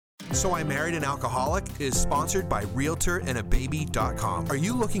So I Married an Alcoholic is sponsored by RealtorAndABaby.com. Are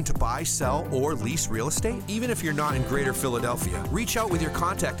you looking to buy, sell, or lease real estate? Even if you're not in Greater Philadelphia, reach out with your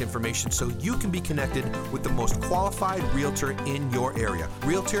contact information so you can be connected with the most qualified realtor in your area.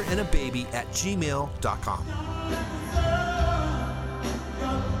 RealtorAndABaby@gmail.com.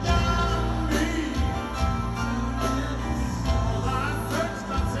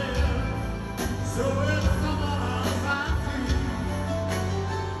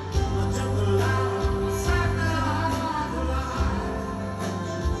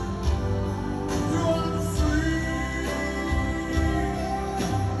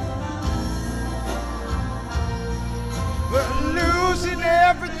 Losing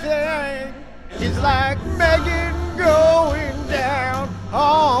everything is like Megan going down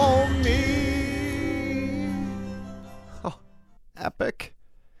on me. Oh, epic.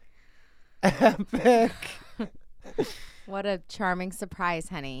 Epic. What a charming surprise,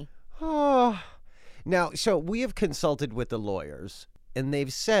 honey. Oh. Now, so we have consulted with the lawyers, and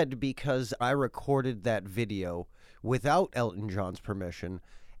they've said because I recorded that video without Elton John's permission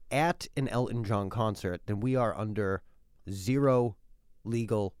at an Elton John concert, then we are under 0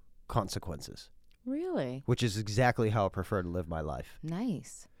 legal consequences. Really? Which is exactly how I prefer to live my life.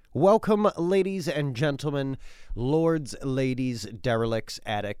 Nice. Welcome, ladies and gentlemen, lords, ladies, derelicts,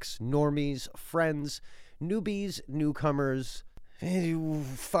 addicts, normies, friends, newbies, newcomers,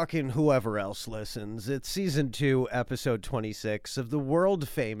 fucking whoever else listens. It's Season 2, Episode 26 of the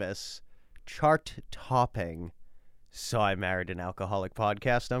world-famous, chart-topping So I Married an Alcoholic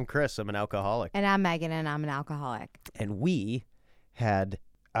podcast. I'm Chris. I'm an alcoholic. And I'm Megan, and I'm an alcoholic. And we had,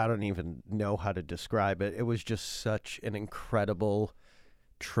 I don't even know how to describe it. It was just such an incredible,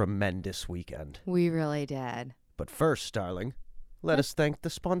 tremendous weekend. We really did. But first, darling, let us thank the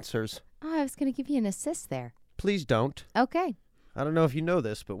sponsors. Oh, I was going to give you an assist there. Please don't. Okay. I don't know if you know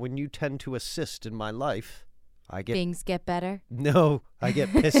this, but when you tend to assist in my life, I get... Things get better? No, I get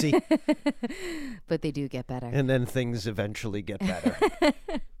pissy. But they do get better. And then things eventually get better.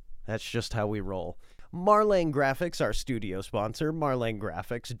 That's just how we roll. Marlane Graphics, our studio sponsor,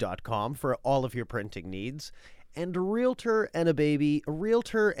 marlanegraphics.com for all of your printing needs. And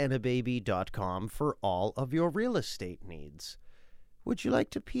realtorandababy.com for all of your real estate needs. Would you like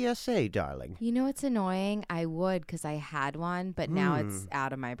to PSA, darling? You know what's annoying? I would because I had one, but now it's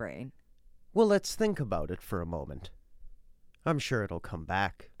out of my brain. Well, let's think about it for a moment. I'm sure it'll come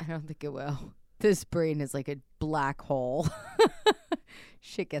back. I don't think it will. This brain is like a black hole.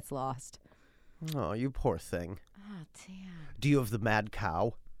 Shit gets lost. Oh, you poor thing. Oh, damn. Do you have the mad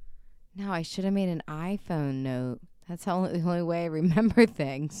cow? No, I should have made an iPhone note. That's the only way I remember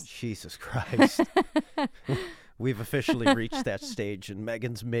things. Jesus Christ. We've officially reached that stage in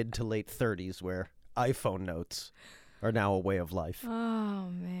Megan's mid to late 30s where iPhone notes are now a way of life. Oh,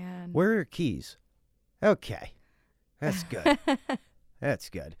 man. Where are your keys? Okay. That's good. That's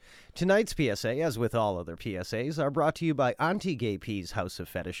good. Tonight's PSA, as with all other PSAs, are brought to you by Auntie Gay P's House of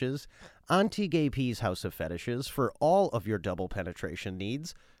Fetishes. Auntie Gay P's House of Fetishes for all of your double penetration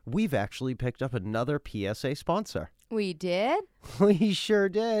needs. We've actually picked up another PSA sponsor. We did? We sure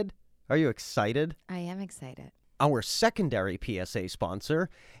did. Are you excited? I am excited. Our secondary PSA sponsor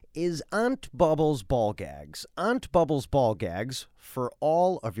is Aunt Bubbles Ball Gags. Aunt Bubbles Ball Gags for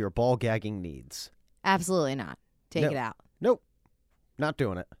all of your ball gagging needs. Absolutely not. Take it out. Nope. Not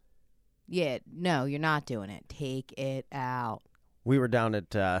doing it. Yeah, no, you're not doing it. Take it out. We were down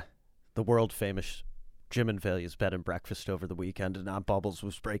at the world-famous Jim and Valia's Bed and Breakfast over the weekend, and Aunt Bubbles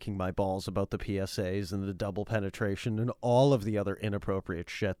was breaking my balls about the PSAs and the double penetration and all of the other inappropriate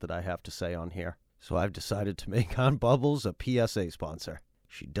shit that I have to say on here. So I've decided to make Aunt Bubbles a PSA sponsor.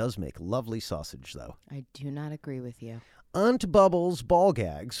 She does make lovely sausage, though. I do not agree with you. Aunt Bubbles Ball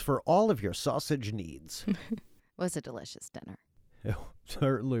Gags for all of your sausage needs. Was a delicious dinner. It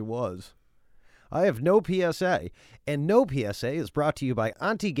certainly was. I have no PSA, and no PSA is brought to you by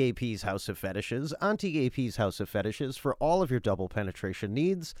Auntie Gay P's House of Fetishes. Auntie Gay P's House of Fetishes for all of your double penetration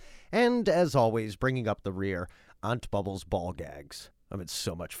needs, and as always, bringing up the rear, Aunt Bubbles Ball Gags. I'm in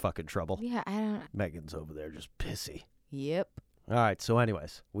so much fucking trouble. Yeah, I don't... Megan's over there just pissy. Yep. All right, so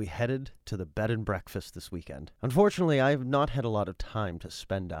anyways, we headed to the bed and breakfast this weekend. Unfortunately, I have not had a lot of time to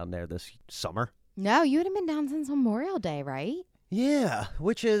spend down there this summer. No, you hadn't been down since Memorial Day, right? Yeah,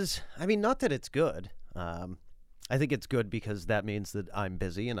 which is, I mean, not that it's good. I think it's good because that means that I'm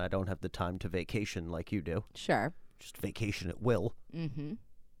busy and I don't have the time to vacation like you do. Sure. Just vacation at will. Mm-hmm.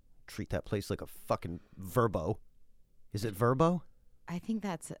 Treat that place like a fucking Verbo. Is it Verbo? I think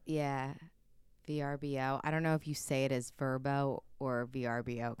that's, yeah, VRBO. I don't know if you say it as Verbo or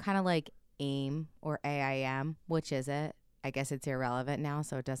VRBO. Kind of like AIM or AIM. Which is it? I guess it's irrelevant now,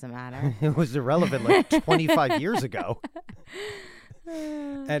 so it doesn't matter. It was irrelevant like 25 years ago.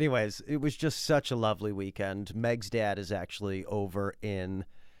 Anyways, it was just such a lovely weekend. Meg's dad is actually over in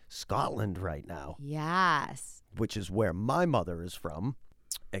Scotland right now, Yes. which is where my mother is from,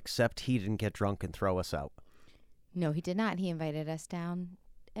 except he didn't get drunk and throw us out. No, he did not. He invited us down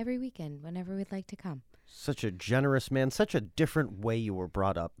every weekend whenever we'd like to come. Such a generous man, such a different way you were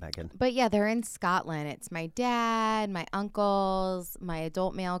brought up, Megan. But yeah, they're in Scotland. It's my dad, my uncles, my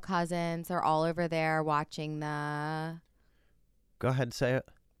adult male cousins. They're all over there watching the Go ahead and say it.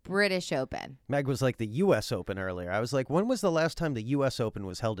 British Open. Meg was like the U.S. Open earlier. I was like, when was the last time the U.S. Open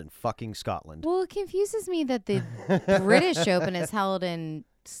was held in fucking Scotland? Well, it confuses me that the British Open is held in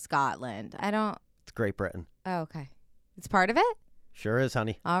Scotland. I don't. It's Great Britain. Oh, okay. It's part of it? Sure is,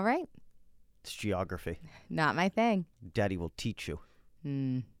 honey. All right. It's geography. Not my thing. Daddy will teach you.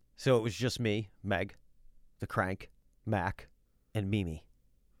 Hmm. So it was just me, Meg, the Crank, Mac, and Mimi.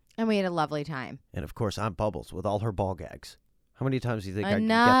 And we had a lovely time. And of course, Aunt Bubbles with all her ball gags. How many times do you think I could get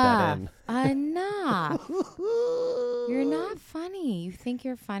that in? Enough. You're not funny. You think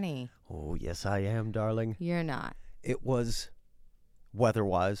you're funny. Oh, yes, I am, darling. You're not. It was,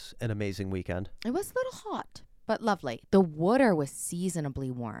 weather-wise, an amazing weekend. It was a little hot, but lovely. The water was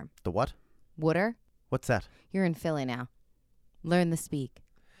seasonably warm. The what? Water? What's that? You're in Philly now. Learn to speak.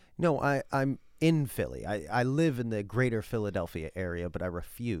 No, I'm in Philly. I live in the greater Philadelphia area, but I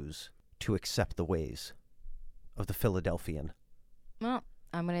refuse to accept the ways of the Philadelphian. Well,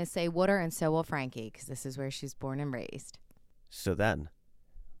 I'm going to say water, and so will Frankie, because this is where she's born and raised. So then,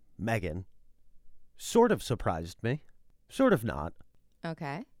 Megan sort of surprised me, sort of not,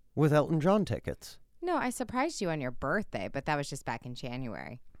 Okay. with Elton John tickets. No, I surprised you on your birthday, but that was just back in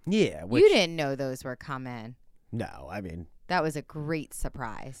January. Yeah, which... You didn't know those were coming. No, I mean... That was a great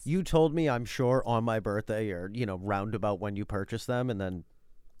surprise. You told me, I'm sure, on my birthday or, roundabout when you purchased them, and then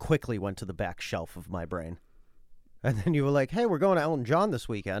quickly went to the back shelf of my brain. And then you were like, hey, we're going to Elton John this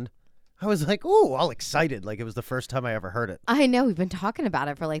weekend. I was like, ooh, all excited, like it was the first time I ever heard it. I know. We've been talking about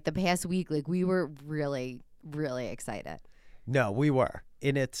it for like the past week. Like we were really, really excited. No, we were.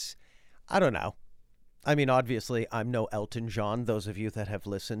 And it's, I don't know. I mean, obviously, I'm no Elton John. Those of you that have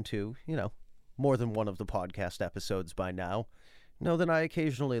listened to, more than one of the podcast episodes by now know that I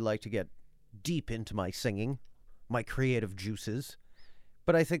occasionally like to get deep into my singing, my creative juices.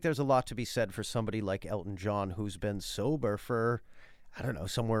 But I think there's a lot to be said for somebody like Elton John who's been sober for, I don't know,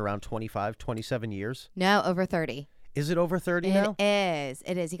 somewhere around 25, 27 years. No, over 30. Is it over 30 now? It is.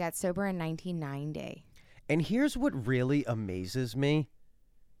 It is. He got sober in 1990. And here's what really amazes me.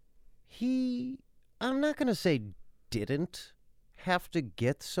 I'm not going to say didn't have to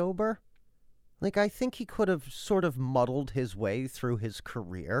get sober. Like, I think he could have sort of muddled his way through his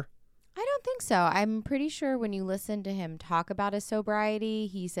career. I don't think so. I'm pretty sure when you listen to him talk about his sobriety,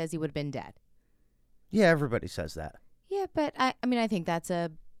 he says he would have been dead. Yeah, everybody says that. Yeah, but I think that's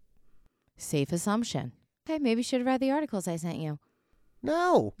a safe assumption. Okay, maybe you should have read the articles I sent you.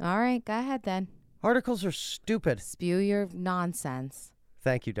 No. All right, go ahead then. Articles are stupid. Spew your nonsense.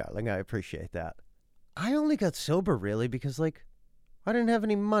 Thank you, darling. I appreciate that. I only got sober, really, because, I didn't have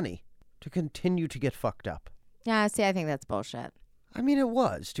any money to continue to get fucked up. Yeah, see, I think that's bullshit. I mean, it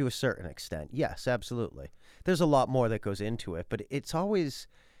was, to a certain extent. Yes, absolutely. There's a lot more that goes into it, but it's always,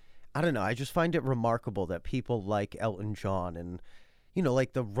 I don't know, I just find it remarkable that people like Elton John and,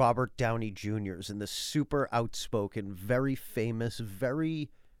 like the Robert Downey Jr.'s and the super outspoken, very famous,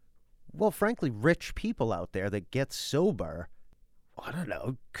 very, well, frankly, rich people out there that get sober. I don't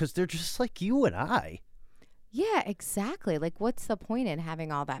know, because they're just like you and I. Yeah, exactly. Like, what's the point in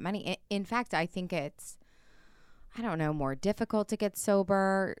having all that money? In fact, I think it's, I don't know, more difficult to get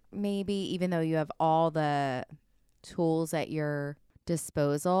sober, maybe, even though you have all the tools at your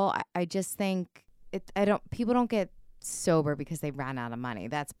disposal. I just think people don't get sober because they ran out of money.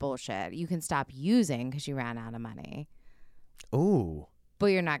 That's bullshit. You can stop using because you ran out of money. Ooh. But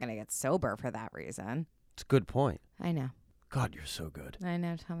you're not going to get sober for that reason. It's a good point. I know. God, you're so good. I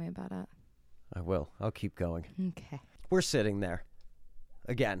know. Tell me about it. I will. I'll keep going. Okay. We're sitting there.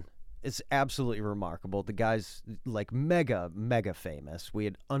 Again, it's absolutely remarkable. The guy's mega, mega famous. We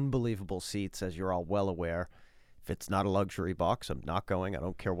had unbelievable seats, as you're all well aware. If it's not a luxury box, I'm not going. I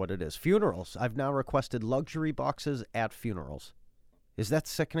don't care what it is. Funerals. I've now requested luxury boxes at funerals. Is that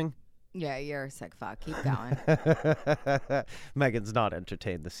sickening? Yeah, you're a sick fuck. Keep going. Megan's not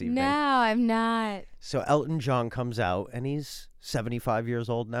entertained this evening. No, I'm not. So Elton John comes out, and he's 75 years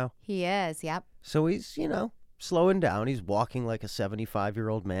old now. He is, yep. So he's, slowing down. He's walking like a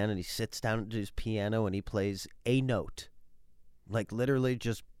 75-year-old man, and he sits down at his piano, and he plays a note. Literally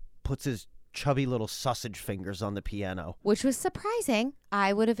just puts his chubby little sausage fingers on the piano. Which was surprising.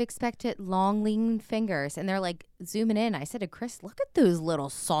 I would have expected long, lean fingers. And they're like zooming in. I said to Chris, look at those little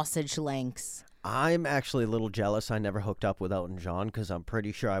sausage links. I'm actually a little jealous I never hooked up with Elton John because I'm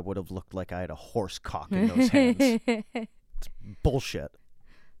pretty sure I would have looked like I had a horse cock in those hands. It's bullshit.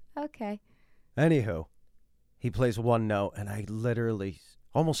 Okay. Anywho, he plays one note, and I literally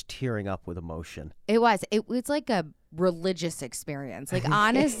almost tearing up with emotion. It was like a religious experience. Like,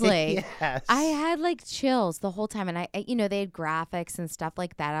 honestly, Yes. I had like chills the whole time. And I, they had graphics and stuff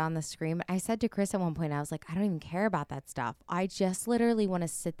like that on the screen. I said to Chris at one point, I was like, I don't even care about that stuff. I just literally want to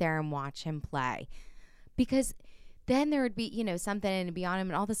sit there and watch him play. Because then there would be, something to be on him.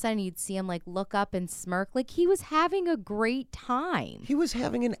 And all of a sudden you'd see him like look up and smirk. Like he was having a great time. He was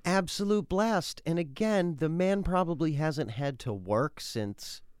having an absolute blast. And again, the man probably hasn't had to work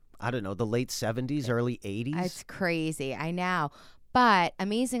since, I don't know, the late 70s, early 80s. It's crazy. I know. But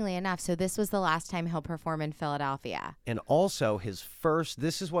amazingly enough, so this was the last time he'll perform in Philadelphia. And also his first,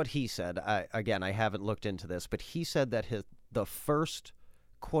 this is what he said. I haven't looked into this, but he said that the first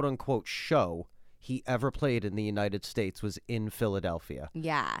quote unquote show he ever played in the United States was in Philadelphia.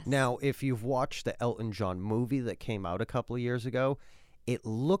 Yes. Now, if you've watched the Elton John movie that came out a couple of years ago, it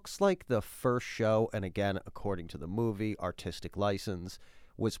looks like the first show, and again, according to the movie, artistic license,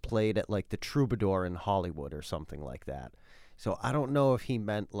 was played at like the Troubadour in Hollywood or something like that. So I don't know if he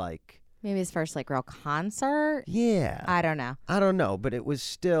meant like... Maybe his first like real concert? Yeah. I don't know. I don't know, but it was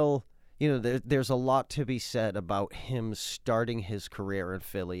still... there's a lot to be said about him starting his career in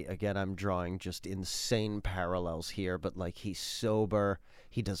Philly. Again, I'm drawing just insane parallels here, but like he's sober.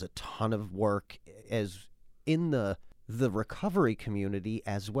 He does a ton of work as in the recovery community,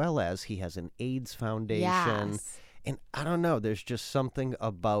 as well as he has an AIDS foundation. Yes. And I don't know, there's just something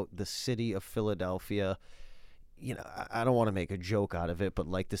about the city of Philadelphia. I don't want to make a joke out of it, but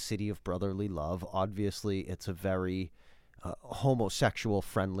like the city of brotherly love, obviously it's a very...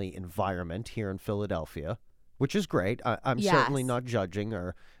 homosexual-friendly environment here in Philadelphia, which is great. I'm certainly not judging,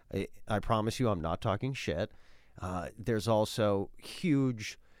 or I promise you I'm not talking shit. There's also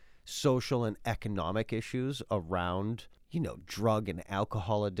huge social and economic issues around, drug and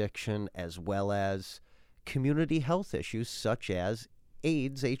alcohol addiction, as well as community health issues such as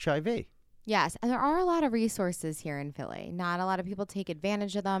AIDS, HIV. Yes, and there are a lot of resources here in Philly. Not a lot of people take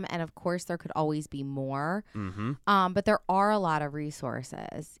advantage of them, and of course there could always be more. Mm-hmm. But there are a lot of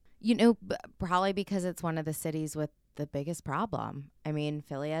resources. Probably because it's one of the cities with the biggest problem. I mean,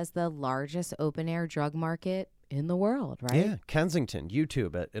 Philly has the largest open-air drug market in the world, right? Yeah, Kensington,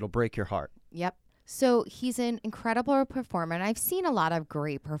 YouTube it. It'll break your heart. Yep. So he's an incredible performer, and I've seen a lot of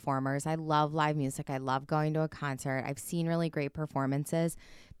great performers. I love live music. I love going to a concert. I've seen really great performances.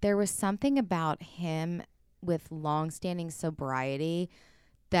 There was something about him with longstanding sobriety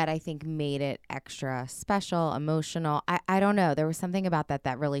that I think made it extra special, emotional. I don't know. There was something about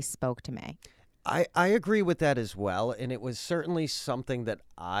that really spoke to me. I agree with that as well, and it was certainly something that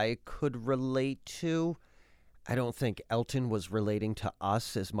I could relate to. I don't think Elton was relating to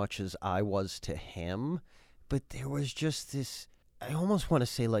us as much as I was to him, but there was just this, I almost want to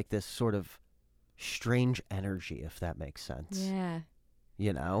say like this sort of strange energy, if that makes sense. Yeah.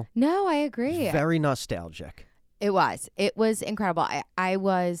 No, I agree. Very nostalgic. It was incredible. It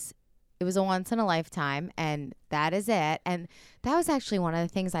was a once in a lifetime, and that is it. And that was actually one of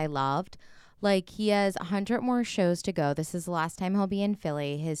the things I loved. Like, he has 100 more shows to go. This is the last time he'll be in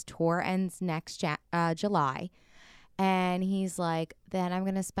Philly. His tour ends next July. And he's like, then I'm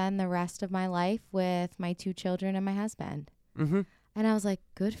going to spend the rest of my life with my 2 children and my husband. Mm-hmm. And I was like,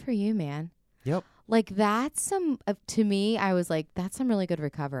 good for you, man. Yep. Like, that's to me, I was like, that's some really good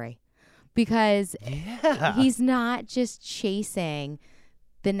recovery. Because he's not just chasing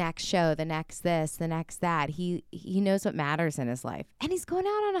the next show, the next this, the next that. He knows what matters in his life. And he's going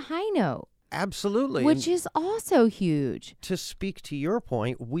out on a high note. Absolutely. Which is also huge. To speak to your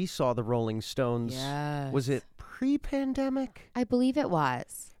point, we saw the Rolling Stones. Yes. Was it pre-pandemic? I believe it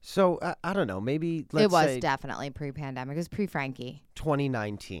was. So, I don't know, maybe let's it was say definitely pre-pandemic. It was pre-Frankie.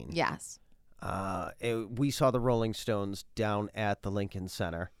 2019. Yes. We saw the Rolling Stones down at the Lincoln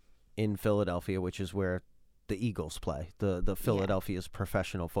Center in Philadelphia, which is where the Eagles play, the Philadelphia's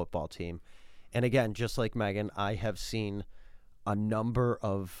professional football team. And again, just like Megan, I have seen a number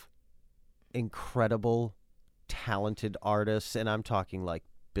of incredible, talented artists, and I'm talking like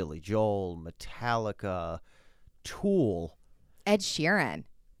Billy Joel, Metallica, Tool, Ed Sheeran,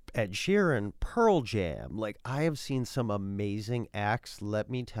 Pearl Jam. Like, I have seen some amazing acts. Let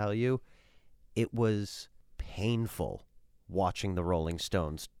me tell you, it was painful watching the Rolling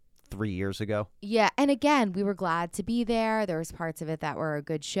Stones 3 years ago. Yeah. And again, we were glad to be there. There was parts of it that were a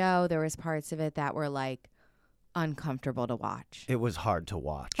good show. There was parts of it that were like uncomfortable to watch. It was hard to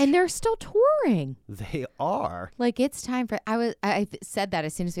watch. And they're still touring. They are. Like, it's time for, I said that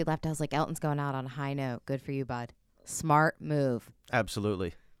as soon as we left. I was like, Elton's going out on a high note. Good for you, bud. Smart move.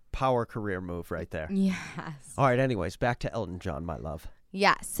 Absolutely. Power career move right there. Yes. All right, anyways, back to Elton John, my love.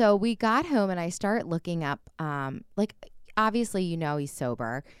 Yeah. So we got home and I start looking up, like, obviously, you know, he's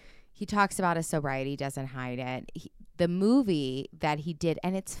sober. He talks about his sobriety, doesn't hide it. The movie that he did,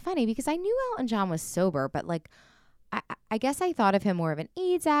 and it's funny because I knew Elton John was sober, but like, I guess I thought of him more of an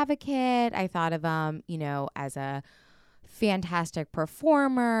AIDS advocate. I thought of him, you know, as a fantastic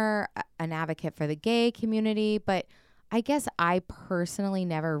performer, an advocate for the gay community. But I guess I personally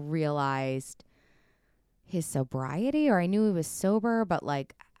never realized his sobriety, or I knew he was sober, but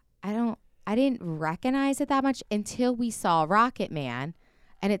like, I didn't recognize it that much until we saw Rocket Man,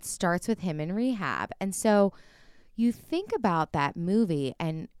 and it starts with him in rehab. And so you think about that movie,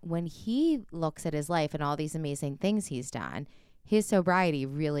 and when he looks at his life and all these amazing things he's done, his sobriety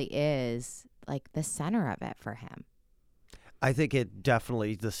really is like the center of it for him. I think it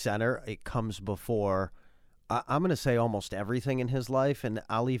definitely, the center, it comes before, I'm going to say almost everything in his life, and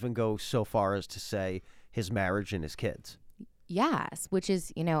I'll even go so far as to say his marriage and his kids. Yes, which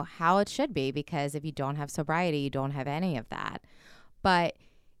is, you know, how it should be, because if you don't have sobriety, you don't have any of that. But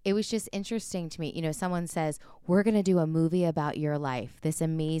it was just interesting to me. You know, someone says, we're going to do a movie about your life, this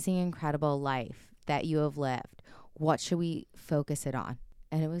amazing, incredible life that you have lived. What should we focus it on?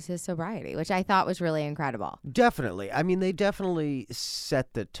 And it was his sobriety, which I thought was really incredible. Definitely. I mean, they definitely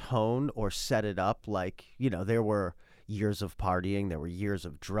set the tone or set it up like, you know, there were years of partying, there were years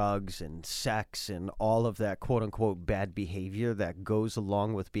of drugs and sex and all of that quote unquote bad behavior that goes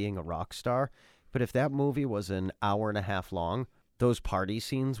along with being a rock star. But if that movie was an hour and a half long, those party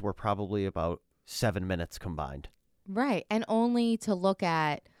scenes were probably about 7 minutes combined. Right. And only to look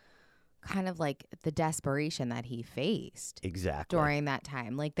at kind of like the desperation that he faced. Exactly. During that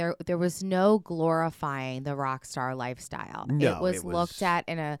time. Like there was no glorifying the rock star lifestyle. No, it was looked at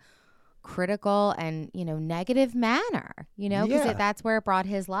in a critical and, you know, negative manner, you know, because that's where it brought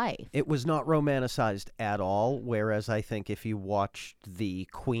his life. It was not romanticized at all, whereas I think if you watched the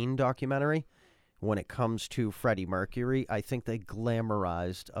Queen documentary, when it comes to Freddie Mercury, I think they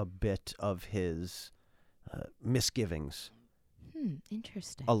glamorized a bit of his misgivings.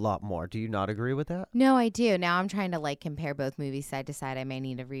 Interesting. A lot more. Do you not agree with that? No, I do. Now I'm trying to like compare both movies side to side. I may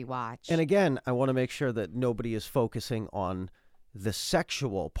need to rewatch. And again, I want to make sure that nobody is focusing on the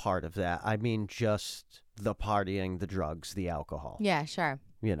sexual part of that. I mean, just the partying, the drugs, the alcohol. Yeah, sure.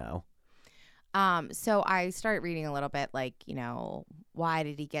 You know. So I started reading a little bit, like, you know, why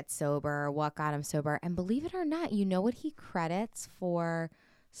did he get sober? What got him sober? And believe it or not, you know what he credits for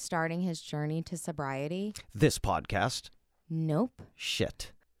starting his journey to sobriety? This podcast. Nope.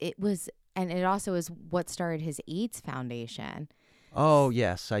 Shit. It was, and it also is what started his AIDS Foundation. Oh,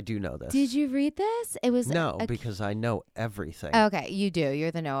 yes, I do know this. Did you read this? It was because I know everything. Okay, you do.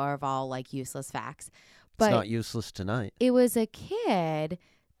 You're the knower of all like useless facts. But it's not useless tonight. It was a kid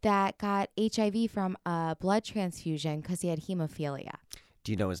that got HIV from a blood transfusion because he had hemophilia.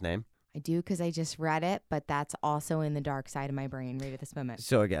 Do you know his name? I do, because I just read it, but that's also in the dark side of my brain right at this moment.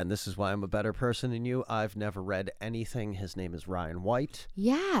 So again, this is why I'm a better person than you. I've never read anything. His name is Ryan White.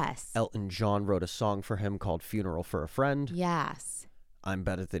 Yes. Elton John wrote a song for him called Funeral for a Friend. Yes. I'm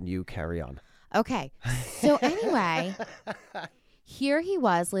better than you. Carry on. Okay. So anyway, here he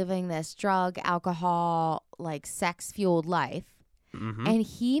was living this drug, alcohol, like sex-fueled life. Mm-hmm. And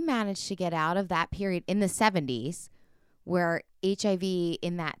he managed to get out of that period in the 70s where HIV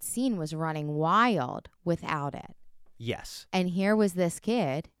in that scene was running wild without it. Yes. And here was this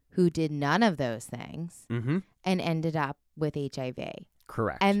kid who did none of those things and ended up with HIV.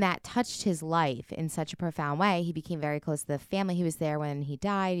 Correct. And that touched his life in such a profound way. He became very close to the family. He was there when he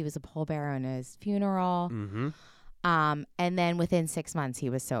died. He was a pallbearer in his funeral. Mm-hmm. And then within 6 months, he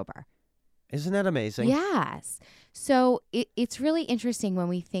was sober. Isn't that amazing? Yes. So it's really interesting when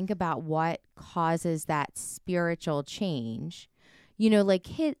we think about what causes that spiritual change. You know, like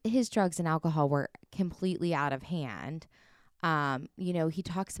his drugs and alcohol were completely out of hand. You know, he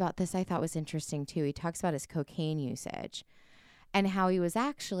talks about this, I thought was interesting too. He talks about his cocaine usage and how he was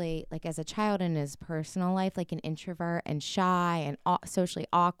actually, like as a child in his personal life, like an introvert and shy and socially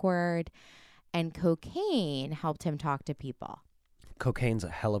awkward. And cocaine helped him talk to people. Cocaine's a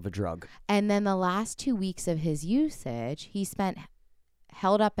hell of a drug. And then the last 2 weeks of his usage, he spent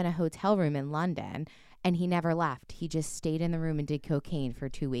held up in a hotel room in London And he never left. He just stayed in the room and did cocaine for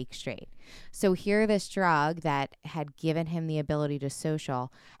 2 weeks straight. So here, this drug that had given him the ability to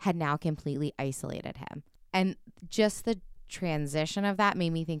social had now completely isolated him. And just the transition of that made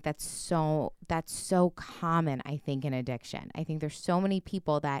me think that's so common, I think, in addiction. I think there's so many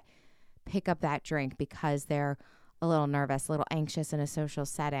people that pick up that drink because they're a little nervous, a little anxious in a social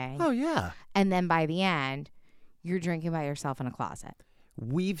setting. Oh, yeah. And then by the end, you're drinking by yourself in a closet.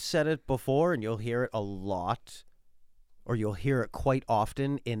 We've said it before, and you'll hear it a lot, or you'll hear it quite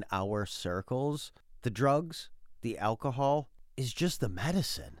often in our circles. The drugs, the alcohol is just the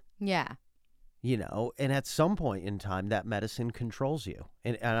medicine. Yeah. You know, and at some point in time, that medicine controls you.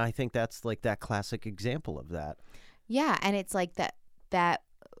 And I think that's like that classic example of that. Yeah. And it's like that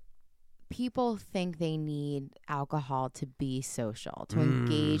people think they need alcohol to be social, to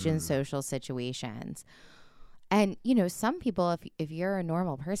engage in social situations. And, you know, some people, if you're a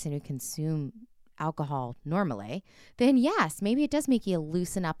normal person who consume alcohol normally, then yes, maybe it does make you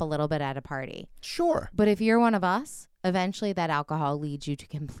loosen up a little bit at a party. Sure. But if you're one of us, eventually that alcohol leads you to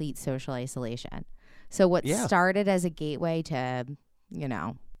complete social isolation. So what started as a gateway to, you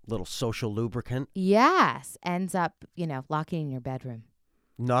know, little social lubricant. Yes, ends up, you know, locking in your bedroom.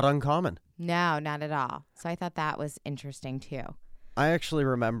 Not uncommon. No, not at all. So I thought that was interesting too. I actually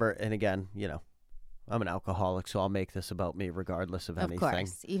remember, and again, you know, I'm an alcoholic, so I'll make this about me regardless of anything. Of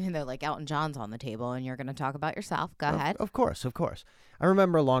course, even though like Elton John's on the table and you're going to talk about yourself. Go ahead. Of course. I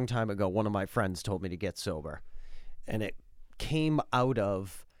remember a long time ago, one of my friends told me to get sober. And it came out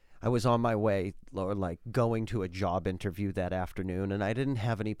of, I was on my way, or like going to a job interview that afternoon, and I didn't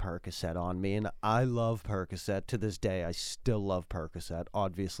have any Percocet on me. And I love Percocet. To this day, I still love Percocet.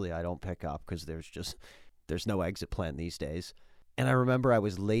 Obviously, I don't pick up because there's no exit plan these days. And I remember I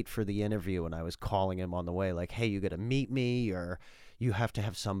was late for the interview, and I was calling him on the way like, hey, you got to meet me, or you have to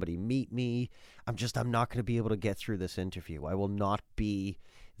have somebody meet me. I'm not going to be able to get through this interview. I will not be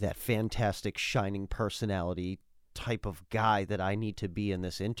that fantastic, shining personality type of guy that I need to be in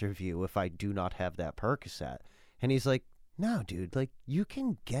this interview if I do not have that Percocet. And he's like, no, dude, like, you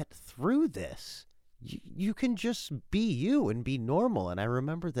can get through this. You can just be you and be normal. And I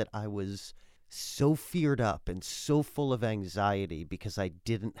remember that I was so feared up and so full of anxiety because I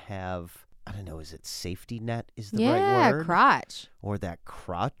didn't have, I don't know, is it safety net is the right word? Yeah, crutch. Or that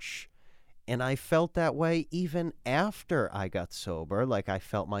crutch. And I felt that way even after I got sober. Like, I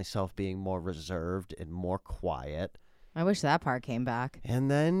felt myself being more reserved and more quiet. I wish that part came back. And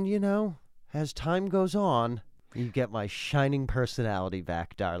then, you know, as time goes on, you get my shining personality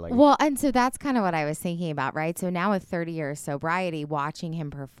back, darling. Well, and so that's kind of what I was thinking about, right? So now with 30 years sobriety, watching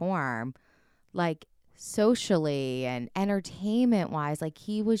him perform, like socially and entertainment-wise, like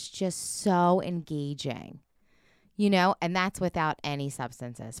he was just so engaging. You know, and that's without any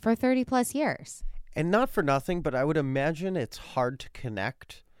substances for 30 plus years. And not for nothing, but I would imagine it's hard to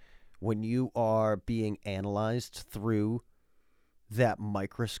connect when you are being analyzed through that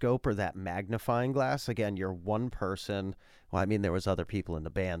microscope or that magnifying glass. Again, you're one person. Well, I mean, there was other people in the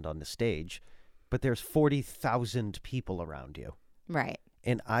band on the stage, but there's 40,000 people around you. Right.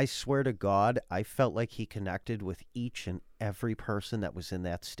 And I swear to God, I felt like he connected with each and every person that was in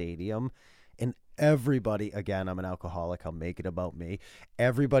that stadium. And everybody, again, I'm an alcoholic, I'll make it about me.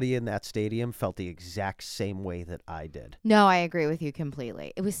 Everybody in that stadium felt the exact same way that I did. No, I agree with you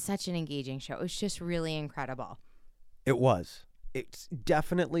completely. It was such an engaging show. It was just really incredible. It was. It's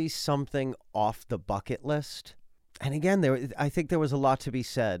definitely something off the bucket list. And again, I think there was a lot to be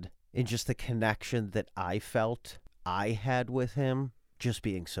said in just the connection that I felt I had with him just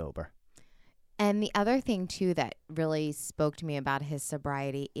being sober. And the other thing, too, that really spoke to me about his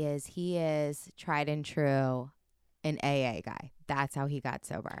sobriety is he is tried and true an AA guy. That's how he got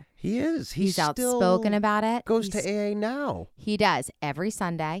sober. He is. He's outspoken about it. Goes to AA now. He does. Every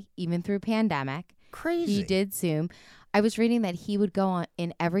Sunday, even through pandemic. Crazy. He did Zoom. I was reading that he would go on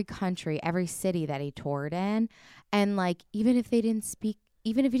in every country, every city that he toured in. And like, even if he didn't speak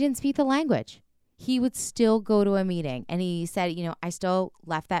the language, he would still go to a meeting. And he said, you know, I still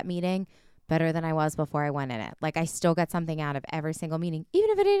left that meeting better than I was before I went in it. Like, I still got something out of every single meeting,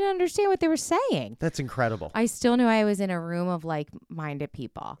 even if I didn't understand what they were saying. That's incredible. I still knew I was in a room of like-minded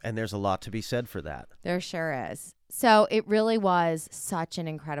people. And there's a lot to be said for that. There sure is. So it really was such an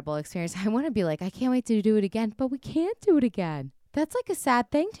incredible experience. I want to be like, I can't wait to do it again, but we can't do it again. That's like a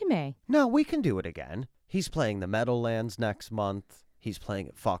sad thing to me. No, we can do it again. He's playing the Meadowlands next month. He's playing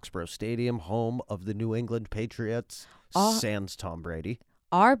at Foxborough Stadium, home of the New England Patriots, sans Tom Brady.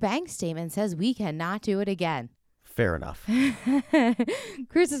 Our bank statement says we cannot do it again. Fair enough.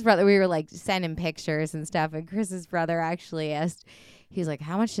 Chris's brother, we were like sending pictures and stuff, and Chris's brother actually asked, He's like,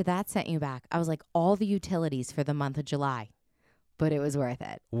 how much did that set you back? I was like, all the utilities for the month of July. But it was worth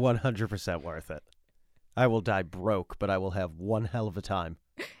it. 100% worth it. I will die broke, but I will have one hell of a time.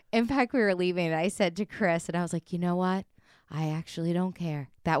 In fact, we were leaving and I said to Chris, and I was like, you know what? I actually don't care.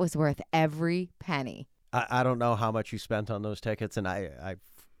 That was worth every penny. I don't know how much you spent on those tickets, and I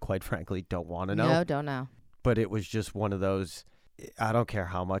quite frankly don't want to know. No, don't know. But it was just one of those, I don't care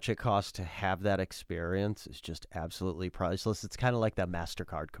how much it costs to have that experience. It's just absolutely priceless. It's kind of like that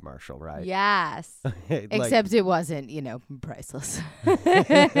MasterCard commercial, right? Yes. Like- Except it wasn't, priceless.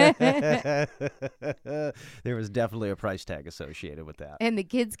 there was definitely a price tag associated with that. And the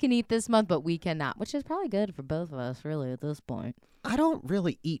kids can eat this month, but we cannot, which is probably good for both of us, really, at this point. I don't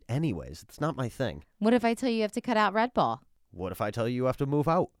really eat anyways. It's not my thing. What if I tell you you have to cut out Red Bull? What if I tell you have to move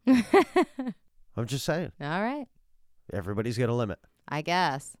out? I'm just saying. All right. Everybody's got a limit. I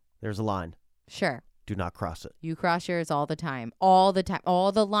guess. There's a line. Sure. Do not cross it. You cross yours all the time. All the time.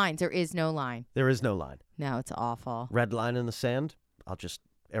 All the lines. There is no line. There is no line. No, it's awful. Red line in the sand, I'll just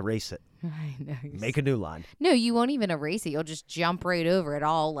erase it. I know. Make a new line. No, you won't even erase it. You'll just jump right over it,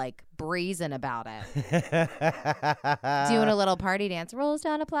 all like brazen about it. Doing a little party dance. Rules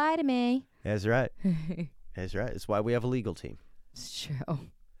don't apply to me. That's right. That's right. It's why we have a legal team. It's true.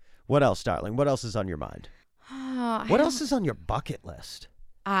 What else, darling? What else is on your mind? What else is on your bucket list?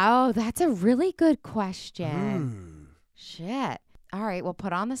 Oh, that's a really good question. Shit. All right. Well,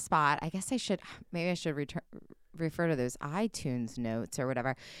 put on the spot. I guess maybe I should refer to those iTunes notes or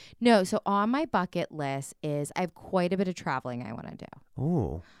whatever. No. So on my bucket list is I have quite a bit of traveling I want to do.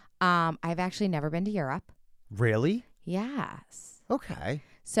 Ooh. I've actually never been to Europe. Really? Yes. Okay.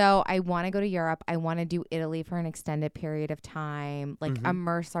 So I want to go to Europe. I want to do Italy for an extended period of time, like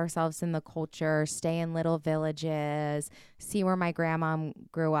immerse ourselves in the culture, stay in little villages, see where my grandma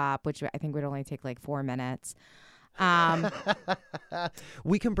grew up, which I think would only take like 4 minutes.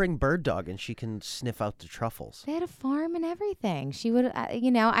 We can bring Bird Dog and she can sniff out the truffles. They had a farm and everything. She would,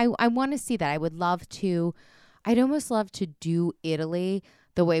 I want to see that. I'd almost love to do Italy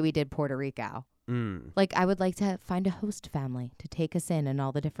the way we did Puerto Rico. Like, I would like to find a host family to take us in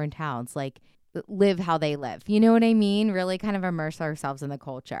all the different towns, like live how they live. You know what I mean? Really kind of immerse ourselves in the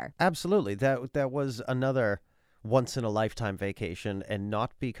culture. Absolutely. That was another once-in-a-lifetime vacation, and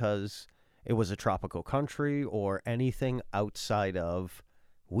not because it was a tropical country or anything outside of,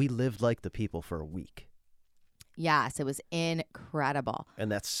 we lived like the people for a week. Yes, it was incredible. And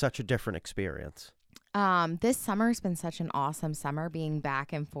that's such a different experience. This summer's been such an awesome summer, being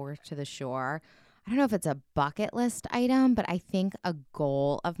back and forth to the shore. I don't know if it's a bucket list item, but I think a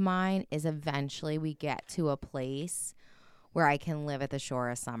goal of mine is eventually we get to a place where I can live at the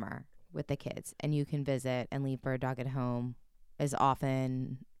shore of summer with the kids, and you can visit and leave Bird Dog at home as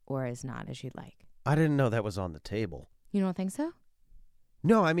often or as not as you'd like. I didn't know that was on the table. You don't think so?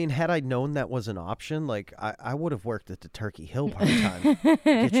 No, I mean, had I known that was an option, like, I would have worked at the Turkey Hill part-time.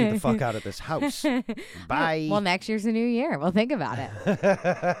 Get you the fuck out of this house. Bye. Well, next year's a new year. We'll think about it.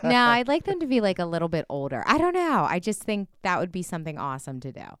 No, I'd like them to be like a little bit older. I don't know. I just think that would be something awesome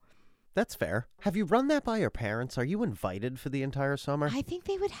to do. That's fair. Have you run that by your parents? Are you invited for the entire summer? I think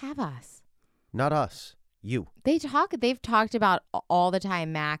they would have us. Not us. You. They've talked about all the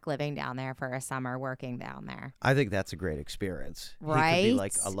time Mac living down there for a summer, working down there. I think that's a great experience. Right? He could be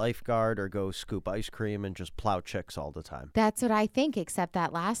like a lifeguard or go scoop ice cream and just plow chicks all the time. That's what I think, except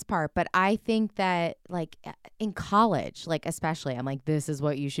that last part. But I think that, like, in college, like, especially, I'm like, this is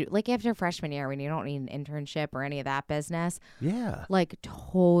what you should, like, after freshman year when you don't need an internship or any of that business. Yeah. Like,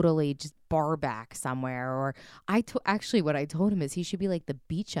 totally just bar back somewhere. Or actually what I told him is he should be like the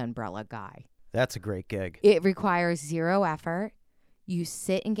beach umbrella guy. That's a great gig. It requires zero effort. You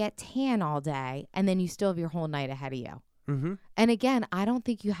sit and get tan all day, and then you still have your whole night ahead of you. Mm-hmm. And again, I don't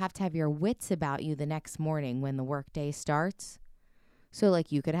think you have to have your wits about you the next morning when the workday starts. So,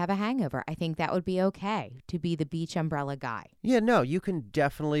 like, you could have a hangover. I think that would be okay to be the beach umbrella guy. Yeah, no, you can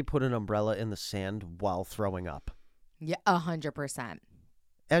definitely put an umbrella in the sand while throwing up. Yeah, 100%.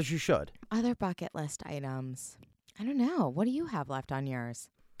 As you should. Other bucket list items. I don't know. What do you have left on yours?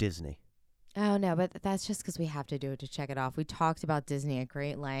 Disney. Oh, no, but that's just because we have to do it to check it off. We talked about Disney at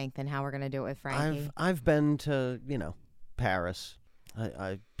great length and how we're going to do it with Frankie. I've been to, Paris.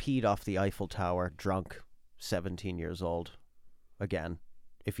 I peed off the Eiffel Tower, drunk, 17 years old. Again,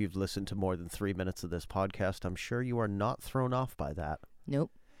 if you've listened to more than 3 minutes of this podcast, I'm sure you are not thrown off by that.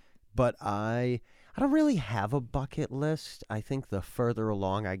 Nope. But I don't really have a bucket list. I think the further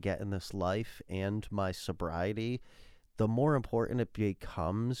along I get in this life and my sobriety, the more important it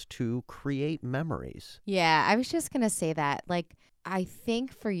becomes to create memories. Yeah, I was just going to say that. Like, I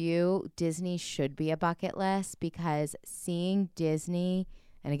think for you, Disney should be a bucket list because seeing Disney,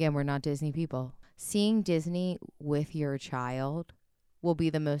 and again, we're not Disney people, seeing Disney with your child will be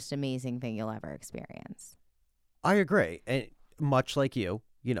the most amazing thing you'll ever experience. I agree. And much like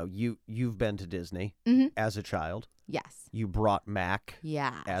you've been to Disney as a child. Yes. You brought Mac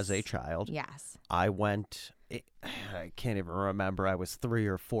Yes. as a child. Yes. I went, I can't even remember. I was 3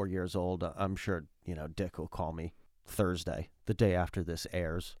 or 4 years old. I'm sure, Dick will call me Thursday, the day after this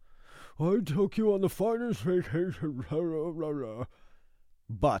airs. I took you on the finest vacation.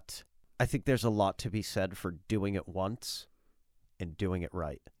 But I think there's a lot to be said for doing it once and doing it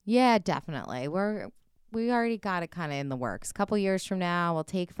right. Yeah, definitely. We already got it kind of in the works. A couple years from now, we'll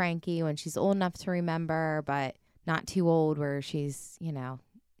take Frankie when she's old enough to remember, but not too old where she's,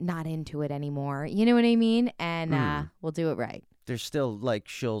 not into it anymore. You know what I mean? And we'll do it right. There's still,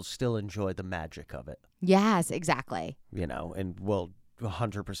 she'll still enjoy the magic of it. Yes, exactly. And we'll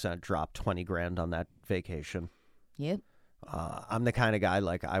 100% drop 20 grand on that vacation. Yep. I'm the kind of guy,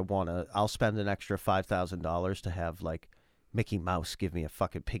 I'll spend an extra $5,000 to have, Mickey Mouse give me a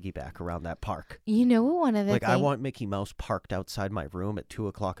fucking piggyback around that park. You know what? One of the I want Mickey Mouse parked outside my room at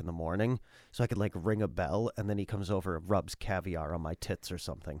 2:00 in the morning so I could ring a bell and then he comes over and rubs caviar on my tits or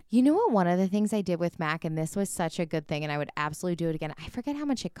something. You know what? One of the things I did with Mac, and this was such a good thing, and I would absolutely do it again. I forget how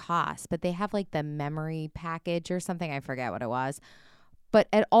much it costs, but they have the memory package or something. I forget what it was. But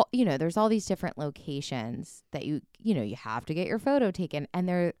at all, there's all these different locations that you have to get your photo taken, and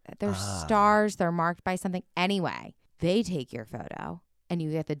they're stars. They're marked by something. Anyway, they take your photo and you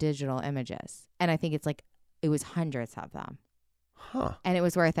get the digital images. And I think it was hundreds of them. Huh. And it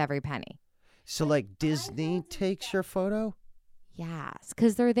was worth every penny. So Disney takes your photo? Yes,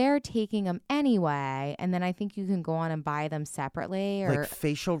 because they're there taking them anyway. And then I think you can go on and buy them separately. Or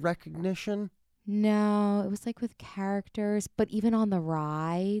facial recognition? No, it was with characters, but even on the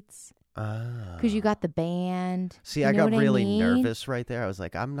rides. Because you got the band. See, I got really nervous right there. I was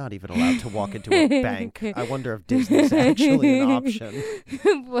like, I'm not even allowed to walk into a bank. I wonder if Disney's actually an option.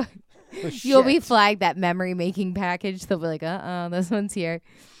 You'll be flagged that memory making package. They'll be like, this one's here.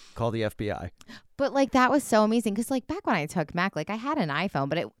 Call the FBI. But that was so amazing because back when I took Mac, I had an iPhone,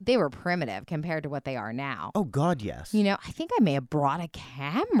 but they were primitive compared to what they are now. Oh God, yes. I think I may have brought a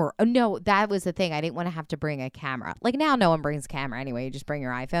camera. Oh, no, that was the thing. I didn't want to have to bring a camera. Now no one brings a camera anyway. You just bring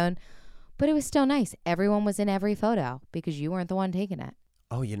your iPhone. But it was still nice. Everyone was in every photo because you weren't the one taking it.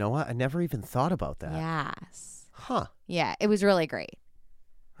 Oh, you know what? I never even thought about that. Yes. Huh. Yeah, it was really great.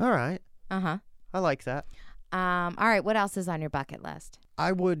 All right. Uh-huh. I like that. All right, what else is on your bucket list?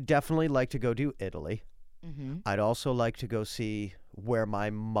 I would definitely like to go to Italy. Mm-hmm. I'd also like to go see where my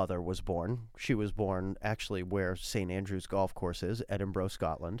mother was born. She was born actually where St. Andrew's Golf Course is, Edinburgh,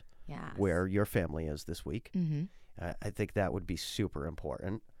 Scotland. Yes. Where your family is this week. Mm-hmm. I think that would be super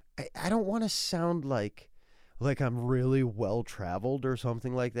important. I don't want to sound like I'm really well-traveled or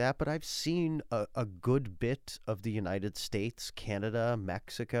something like that, but I've seen a good bit of the United States, Canada,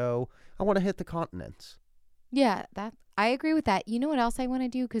 Mexico. I want to hit the continents. Yeah, I agree with that. You know what else I want to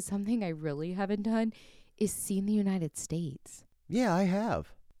do? Because something I really haven't done is seen the United States. Yeah, I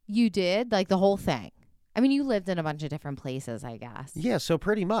have. You did? The whole thing? I mean, you lived in a bunch of different places, I guess. Yeah, so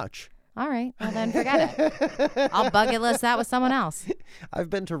pretty much. All right. Well, then forget it. I'll bucket list that with someone else. I've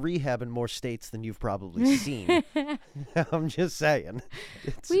been to rehab in more states than you've probably seen. I'm just saying.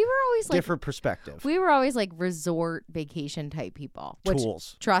 We were always different perspective. We were always resort vacation type people. Which,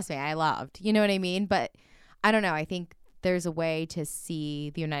 Tools. Trust me, I loved. You know what I mean? But I don't know. I think there's a way to see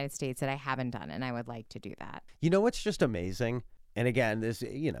the United States that I haven't done, and I would like to do that. You know what's just amazing? And again, this,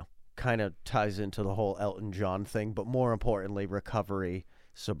 kind of ties into the whole Elton John thing, but more importantly, recovery,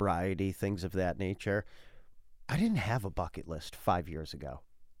 sobriety, things of that nature. I didn't have a bucket list 5 years ago.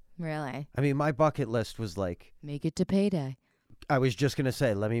 Really? I mean, my bucket list was make it to payday. I was just going to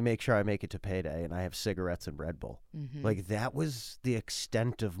say, let me make sure I make it to payday and I have cigarettes and Red Bull. Mm-hmm. That was the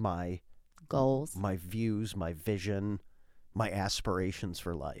extent of my goals, my views, my vision, my aspirations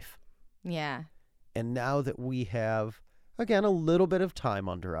for life. Yeah. And now that we have, again, a little bit of time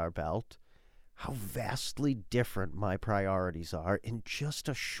under our belt, how vastly different my priorities are in just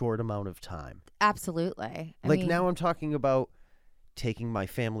a short amount of time. Absolutely. I mean, now I'm talking about taking my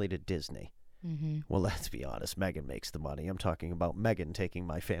family to Disney. Mm-hmm. Well, let's be honest. Megan makes the money. I'm talking about Megan taking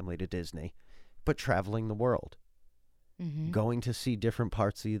my family to Disney, but traveling the world, going to see different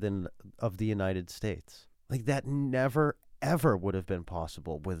parts of the United States. That never, ever would have been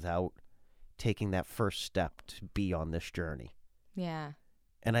possible without taking that first step to be on this journey. Yeah.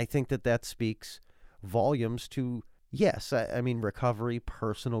 And I think that speaks volumes to Yes, I mean, recovery,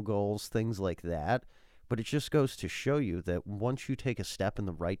 personal goals, things like that. But it just goes to show you that once you take a step in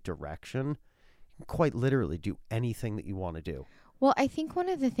the right direction, you can quite literally do anything that you want to do. Well, I think one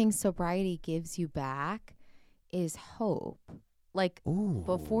of the things sobriety gives you back is hope. Like, Ooh.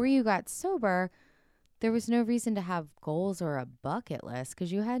 before you got sober, there was no reason to have goals or a bucket list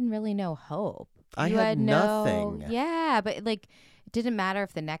because you had really no hope. I You had nothing. Yeah, but like, it didn't matter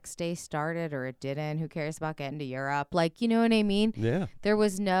if the next day started or it didn't. Who cares about getting to Europe? Like, you know what I mean? Yeah. There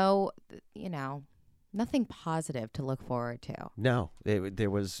was no, nothing positive to look forward to. No, there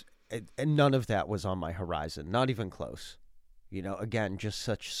was none of that was on my horizon, not even close. Again, just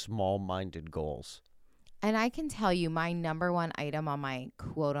such small-minded goals. And I can tell you my number one item on my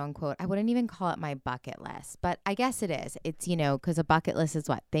quote unquote, I wouldn't even call it my bucket list, but I guess it is. It's, because a bucket list is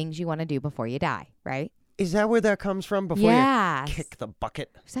what? Things you want to do before you die, right? Is that where that comes from? Before Yes. you kick the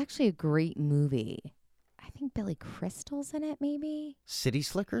bucket? It's actually a great movie. I think Billy Crystal's in it, maybe? City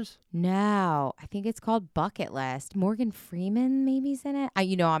Slickers? No, I think it's called Bucket List. Morgan Freeman maybe's in it.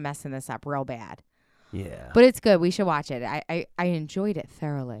 I'm messing this up real bad. Yeah. But it's good. We should watch it. I enjoyed it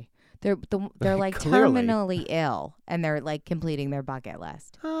thoroughly. They're like Clearly. terminally ill and they're like completing their bucket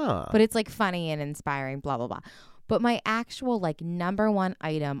list. Huh. But it's like funny and inspiring, blah, blah, blah. But my actual like number one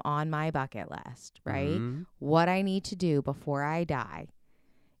item on my bucket list, right? Mhm. What I need to do before I die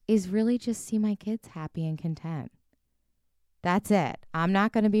is really just see my kids happy and content. That's it. I'm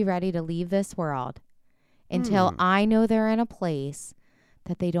not going to be ready to leave this world until I know they're in a place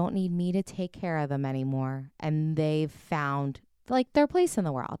that they don't need me to take care of them anymore. And they've found like their place in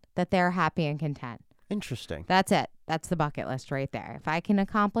the world, that they're happy and content. Interesting. That's it. That's the bucket list right there. If I can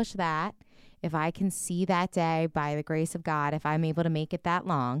accomplish that, if I can see that day by the grace of God, if I'm able to make it that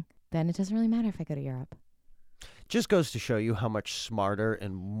long, then it doesn't really matter if I go to Europe. Just goes to show you how much smarter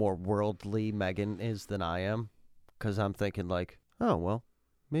and more worldly Megan is than I am. Because I'm thinking like, oh, well,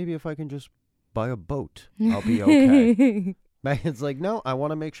 maybe if I can just buy a boat, I'll be okay. Megan's like, no, I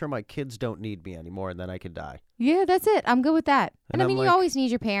want to make sure my kids don't need me anymore and then I can die. Yeah, that's it. I'm good with that. And And I I'm mean, like- you always need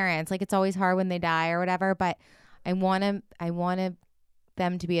your parents. Like, it's always hard when they die or whatever. But I want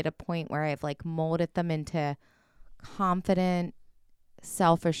them to be at a point where I've like molded them into confident,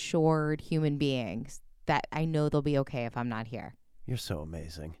 self-assured human beings that I know they'll be okay if I'm not here. You're so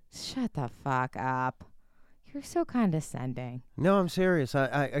amazing. Shut the fuck up. You're so condescending. No, I'm serious.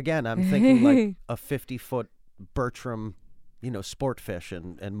 I'm thinking like a 50-foot Bertram, sport fish,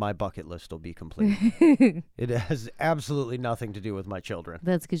 and my bucket list will be complete. It has absolutely nothing to do with my children.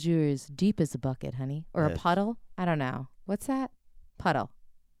 That's because you're as deep as a bucket, honey. Or a Yes. puddle. I don't know. What's that? Puddle.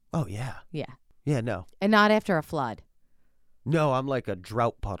 Oh, yeah. Yeah. Yeah, no. And not after a flood. No, I'm like a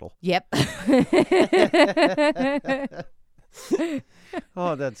drought puddle. Yep.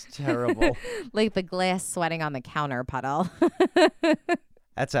 Oh, that's terrible. Like the glass sweating on the counter puddle.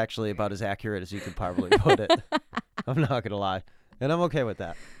 That's actually about as accurate as you could probably put it. I'm not going to lie. And I'm okay with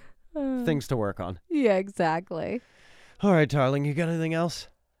that. Things to work on. Yeah, exactly. All right, darling, you got anything else?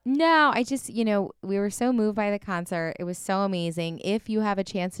 No, I just, we were so moved by the concert. It was so amazing. If you have a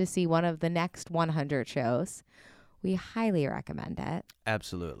chance to see one of the next 100 shows, we highly recommend it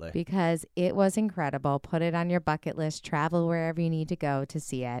Absolutely. because it was incredible. Put it on your bucket list. Travel wherever you need to go to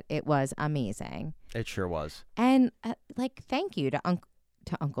see it. It was amazing. It sure was. And thank you to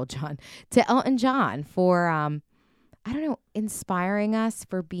Uncle John, to Elton John for, inspiring us,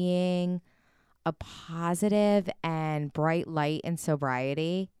 for being a positive and bright light in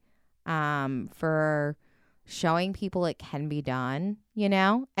sobriety, for showing people it can be done,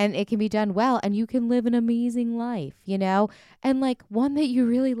 and it can be done well, and you can live an amazing life, and like one that you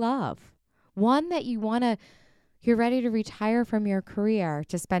really love, one that you're ready to retire from your career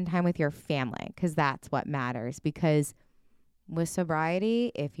to spend time with your family, because that's what matters. Because with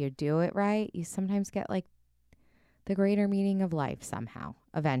sobriety, if you do it right, you sometimes get like the greater meaning of life somehow,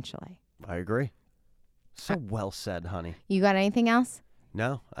 eventually. I agree. So well said, honey. You got anything else?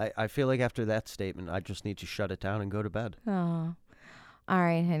 No, I feel like after that statement, I just need to shut it down and go to bed. Oh, all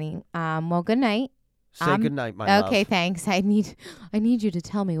right, honey. Well, good night. Say goodnight, my love. Okay, thanks. I need you to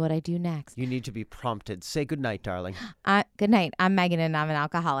tell me what I do next. You need to be prompted. Say goodnight, darling. Good night. I'm Megan, and I'm an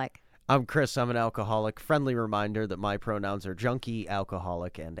alcoholic. I'm Chris. I'm an alcoholic. Friendly reminder that my pronouns are junkie,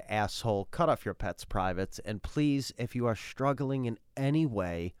 alcoholic, and asshole. Cut off your pet's privates. And please, if you are struggling in any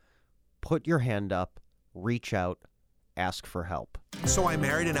way, put your hand up, reach out, ask for help. So I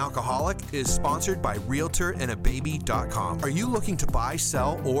Married an Alcoholic is sponsored by RealtorAndABaby.com. Are you looking to buy,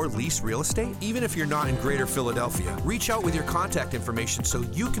 sell, or lease real estate? Even if you're not in Greater Philadelphia, reach out with your contact information so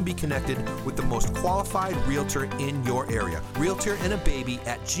you can be connected with the most qualified realtor in your area.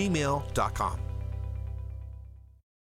 RealtorAndABaby@gmail.com.